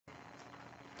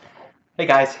Hey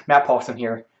guys, Matt Paulson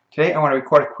here. Today I want to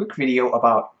record a quick video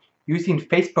about using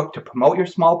Facebook to promote your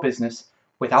small business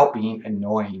without being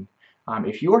annoying.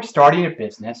 If you are starting a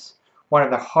business, one of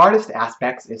the hardest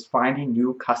aspects is finding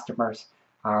new customers,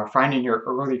 finding your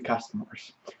early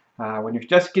customers. When you're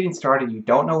just getting started, you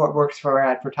don't know what works for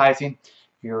advertising,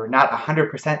 you're not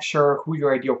 100% sure who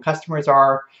your ideal customers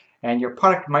are, and your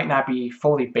product might not be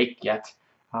fully baked yet.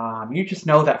 You just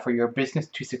know that for your business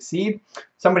to succeed,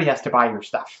 somebody has to buy your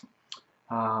stuff.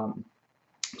 Um,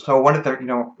 so one of the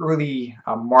early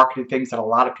marketing things that a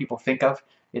lot of people think of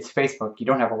is Facebook. You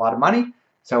don't have a lot of money,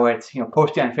 so it's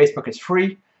posting on Facebook is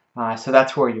free, so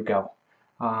that's where you go.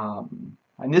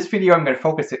 In this video, I'm going to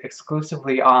focus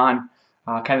exclusively on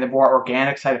kind of the more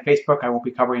organic side of Facebook. I won't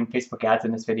be covering Facebook ads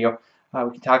in this video.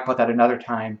 We can talk about that another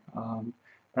time. I'm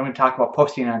going to talk about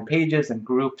posting on pages and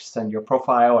groups and your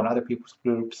profile and other people's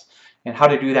groups and how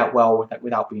to do that well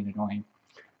without being annoying.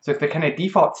 So the kind of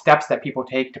default steps that people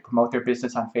take to promote their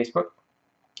business on Facebook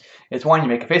is one, you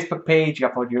make a Facebook page, you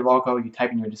upload your logo, you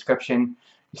type in your description,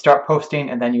 you start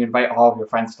posting, and then you invite all of your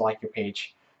friends to like your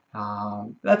page.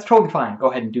 That's totally fine.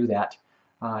 Go ahead and do that.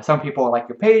 Some people will like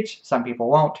your page, some people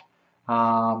won't.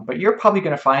 But you're probably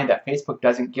going to find that Facebook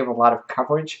doesn't give a lot of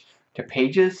coverage to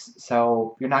pages,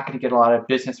 so you're not going to get a lot of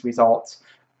business results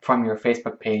from your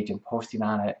Facebook page and posting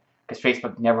on it, because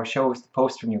Facebook never shows the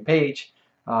post from your page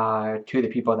to the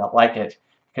people that like it,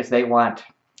 because they want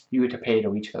you to pay to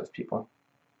reach those people.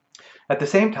 At the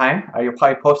same time, you'll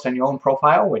probably post on your own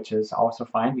profile, which is also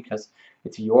fine because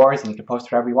it's yours and you can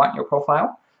post whatever you want in your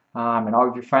profile. And all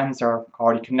of your friends are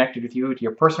already connected with you to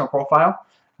your personal profile,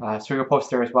 so you'll post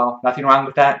there as well. Nothing wrong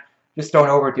with that. Just don't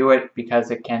overdo it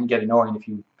because it can get annoying if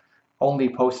you only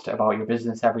post about your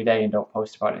business every day and don't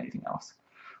post about anything else.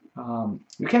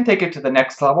 You can take it to the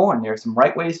next level, and there are some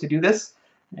right ways to do this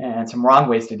and some wrong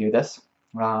ways to do this.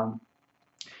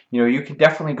 You can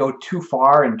definitely go too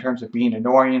far in terms of being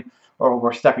annoying or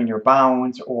overstepping your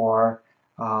bounds or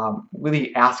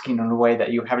really asking in a way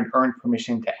that you haven't earned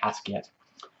permission to ask yet.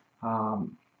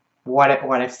 What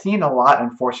I've seen a lot,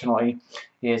 unfortunately,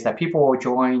 is that people will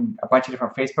join a bunch of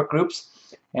different Facebook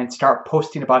groups and start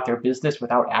posting about their business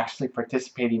without actually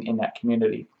participating in that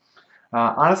community.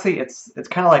 Honestly, it's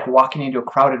kind of like walking into a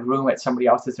crowded room at somebody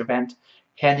else's event,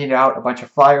 handing out a bunch of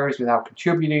flyers without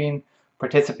contributing,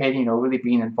 participating, or really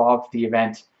being involved with the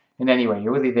event in any way.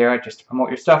 You're really there just to promote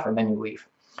your stuff, and then you leave.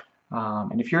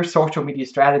 And if your social media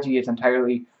strategy is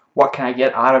entirely what can I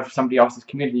get out of somebody else's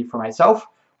community for myself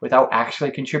without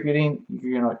actually contributing,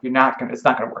 it's not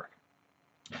gonna work.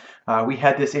 We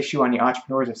had this issue on the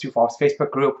Entrepreneurs of Sioux Falls Facebook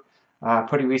group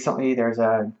pretty recently. There's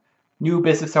a new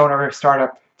business owner,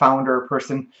 startup founder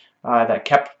person that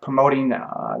kept promoting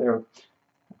their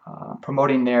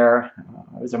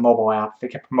it was a mobile app. They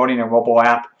kept promoting their mobile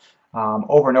app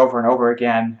over and over and over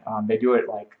again. They do it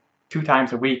like 2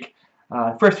 times a week.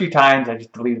 The first few times I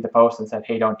just deleted the post and said,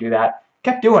 hey, don't do that.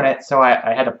 Kept doing it, so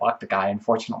I had to block the guy,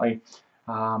 unfortunately.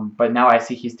 But now I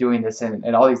see he's doing this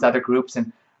in all these other groups,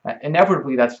 and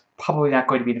inevitably that's probably not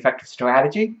going to be an effective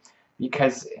strategy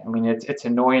because, I mean, it's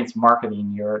annoyance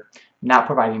marketing. You're not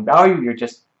providing value. You're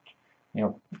just,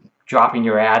 dropping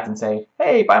your ads and say,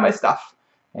 hey, buy my stuff.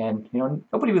 And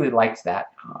nobody really likes that.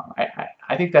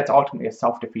 I think that's ultimately a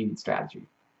self-defeating strategy.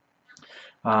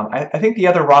 I think the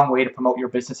other wrong way to promote your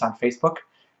business on Facebook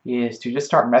is to just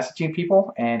start messaging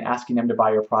people and asking them to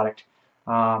buy your product.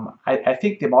 I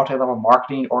think the multi-level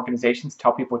marketing organizations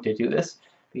tell people to do this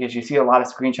because you see a lot of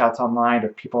screenshots online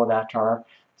of people that are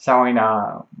selling,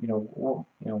 I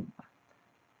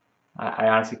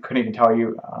honestly couldn't even tell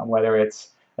you whether it's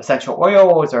essential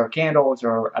oils or candles,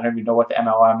 or I don't even know what the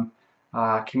MLM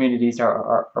communities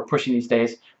are pushing these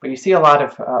days. But you see a lot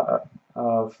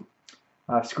of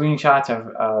screenshots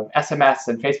of SMS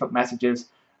and Facebook messages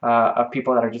of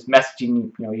people that are just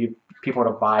messaging people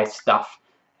to buy stuff,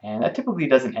 and that typically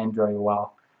doesn't end very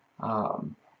well.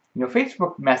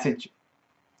 Facebook message,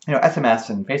 SMS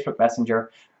and Facebook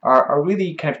Messenger are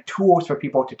really kind of tools for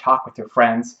people to talk with their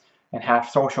friends and have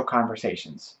social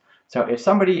conversations. So if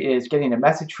somebody is getting a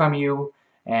message from you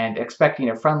and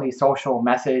expecting a friendly social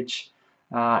message,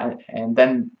 and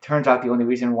then turns out the only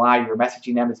reason why you're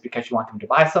messaging them is because you want them to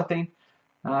buy something,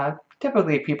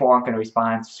 typically people aren't going to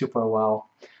respond super well.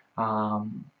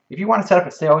 If you want to set up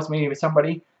a sales meeting with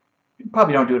somebody, you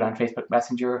probably don't do it on Facebook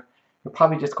Messenger. You're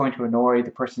probably just going to annoy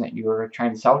the person that you're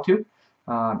trying to sell to.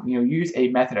 Use a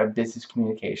method of business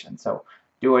communication. So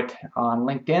do it on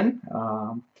LinkedIn.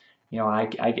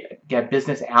 I get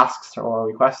business asks or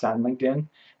requests on LinkedIn,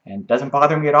 and it doesn't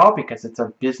bother me at all because it's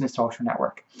a business social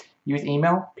network. Use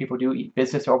email. People do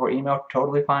business over email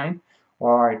totally fine.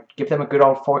 or give them a good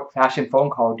old-fashioned phone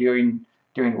call during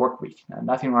work week.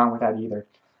 Nothing wrong with that either.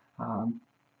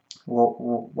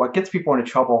 What gets people into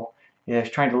trouble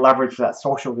is trying to leverage that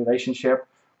social relationship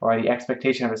or the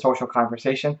expectation of a social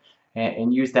conversation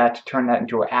and use that to turn that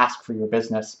into an ask for your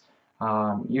business.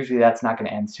 Usually that's not going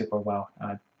to end super well.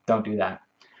 Don't do that.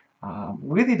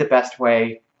 Really the best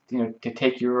way to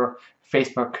take your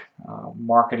Facebook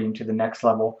marketing to the next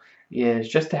level is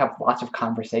just to have lots of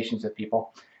conversations with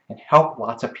people and help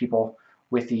lots of people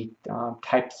with the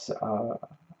types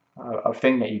of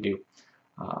thing that you do.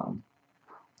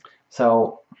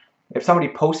 So if somebody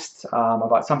posts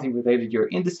about something related to your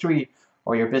industry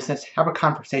or your business, have a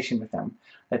conversation with them.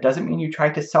 That doesn't mean you try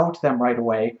to sell to them right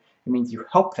away. It means you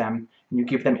help them and you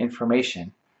give them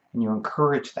information and you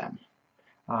encourage them.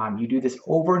 You do this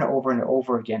over and over and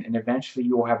over again, and eventually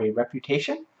you will have a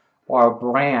reputation or a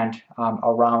brand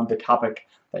around the topic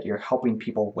that you're helping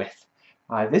people with.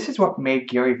 This is what made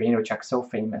Gary Vaynerchuk so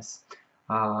famous.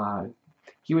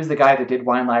 He was the guy that did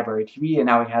Wine Library TV, and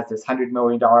now he has this $100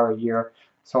 million a year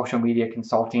social media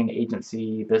consulting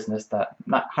agency business that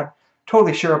I'm not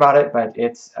totally sure about it, but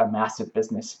it's a massive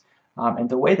business. And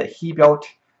the way that he built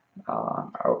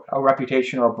a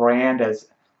reputation or a brand as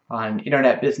an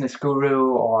internet business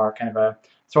guru or kind of a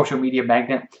social media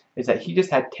magnet is that he just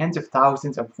had tens of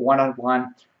thousands of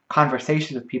one-on-one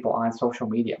conversations with people on social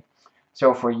media.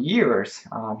 So for years,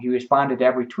 he responded to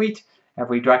every tweet,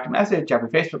 every direct message, every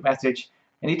Facebook message.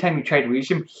 Anytime you tried to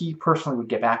reach him, he personally would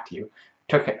get back to you. It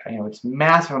took it's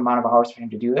massive amount of hours for him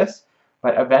to do this,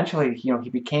 but eventually he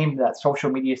became that social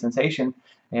media sensation,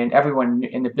 and everyone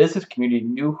in the business community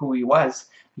knew who he was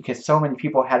because so many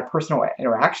people had a personal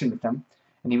interaction with him,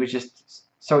 and he was just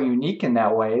so unique in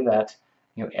that way that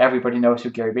everybody knows who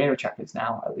Gary Vaynerchuk is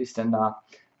now, at least in the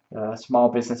small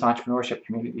business entrepreneurship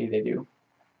community they do.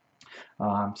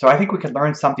 So I think we could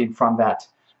learn something from that.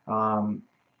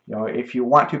 If you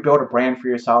want to build a brand for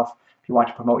yourself, if you want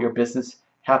to promote your business,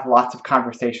 have lots of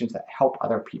conversations that help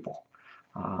other people.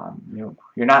 You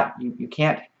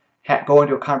can't go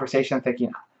into a conversation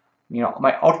thinking,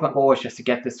 my ultimate goal is just to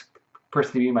get this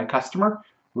person to be my customer.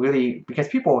 Really, because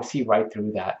people will see right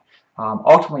through that.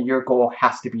 Ultimately, your goal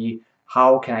has to be,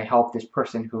 how can I help this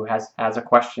person who has a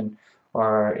question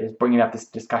or is bringing up this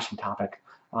discussion topic?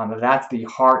 That's the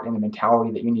heart and the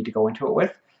mentality that you need to go into it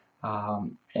with.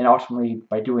 And ultimately,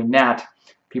 by doing that,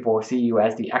 people will see you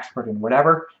as the expert in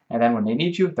whatever, and then when they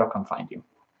need you, they'll come find you.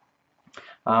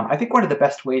 I think one of the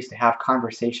best ways to have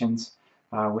conversations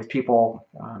with people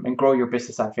and grow your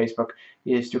business on Facebook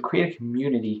is to create a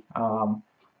community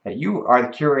that you are the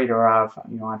curator of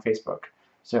on Facebook.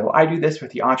 So I do this with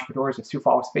the Entrepreneurs of Sioux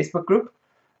Falls Facebook group,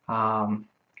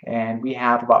 and we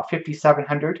have about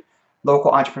 5,700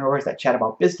 local entrepreneurs that chat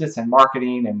about business and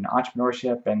marketing and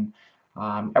entrepreneurship and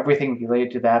everything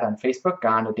related to that on Facebook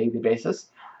on a daily basis.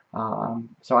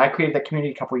 So I created that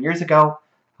community a couple of years ago.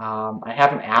 I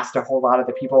haven't asked a whole lot of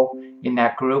the people in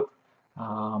that group,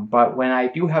 but when I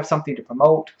do have something to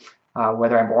promote,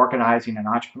 whether I'm organizing an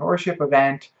entrepreneurship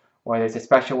event, or there's a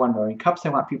special one wearing cups I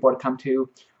want people to come to,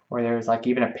 or there's like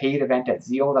even a paid event at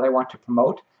Zeal that I want to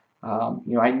promote,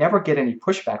 I never get any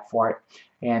pushback for it.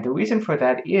 And the reason for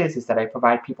that is that I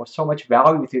provide people so much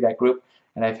value through that group,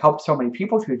 and I've helped so many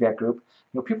people through that group.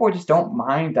 People just don't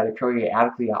mind that I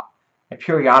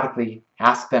periodically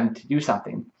ask them to do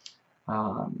something.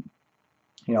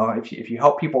 If you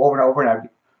help people over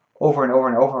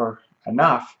and over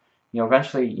enough,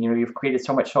 eventually you've created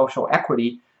so much social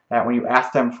equity that when you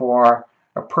ask them for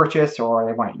a purchase, or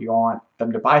you want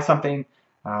them to buy something,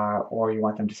 or you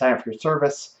want them to sign up for your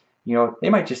service, they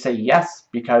might just say yes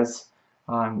because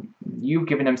you've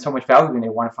given them so much value and they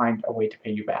want to find a way to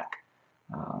pay you back.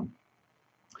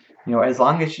 As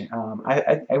long as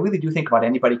I really do think about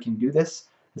anybody can do this.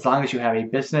 As long as you have a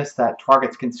business that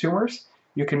targets consumers,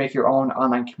 you can make your own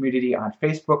online community on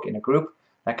Facebook in a group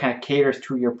that kind of caters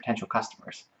to your potential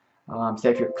customers. So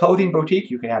if you're a clothing boutique,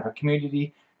 you can have a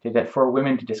community for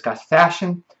women to discuss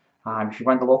fashion. If you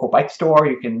run the local bike store,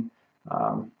 you can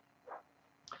have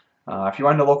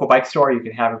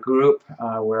a group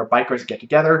where bikers get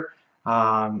together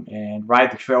and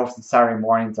ride the trails on Saturday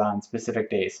mornings on specific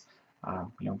days.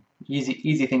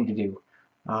 Easy thing to do.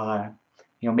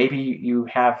 Maybe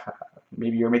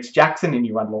you're Mitch Jackson and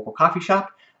you run a local coffee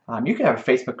shop. You can have a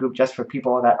Facebook group just for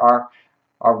people that are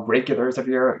regulars of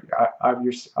your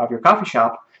coffee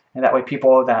shop, and that way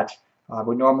people that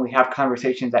would normally have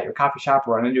conversations at your coffee shop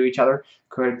or run into each other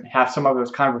could have some of those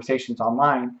conversations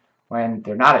online when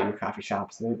they're not at your coffee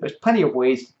shop. So there's plenty of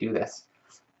ways to do this.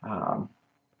 You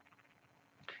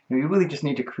really just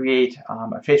need to create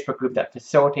a Facebook group that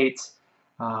facilitates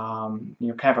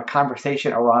kind of a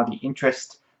conversation around the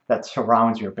interest that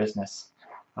surrounds your business.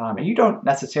 And you don't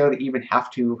necessarily even have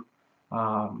to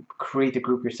create the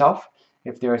group yourself.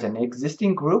 If there's an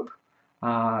existing group,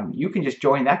 you can just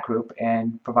join that group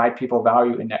and provide people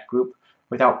value in that group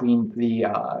without being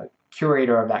the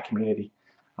curator of that community.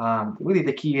 Really,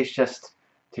 the key is just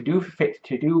to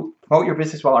promote your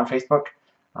business well on Facebook.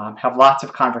 Have lots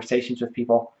of conversations with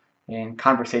people, and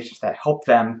conversations that help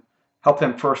them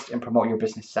first and promote your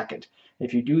business second.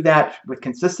 If you do that with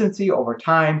consistency over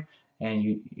time, and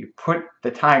you put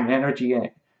the time and energy in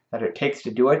it that it takes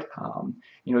to do it,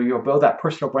 you'll build that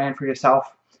personal brand for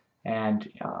yourself, and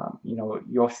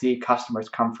you'll see customers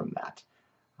come from that.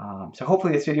 So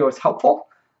hopefully this video is helpful.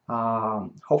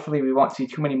 Hopefully we won't see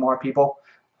too many more people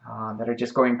that are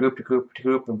just going group to group to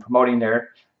group and promoting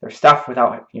their stuff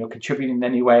without contributing in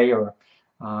any way, or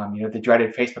the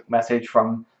dreaded Facebook message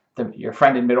from your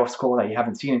friend in middle school that you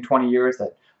haven't seen in 20 years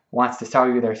that wants to sell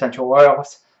you their essential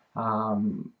oils.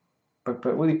 But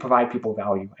really provide people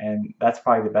value, and that's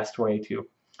probably the best way to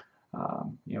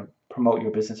promote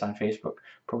your business on Facebook.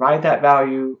 Provide that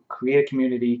value, create a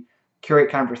community, curate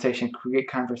conversation, create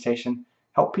conversation,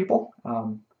 help people.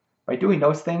 By doing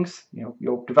those things,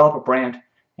 you'll develop a brand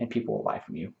and people will buy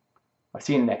from you. I'll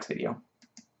see you in the next video.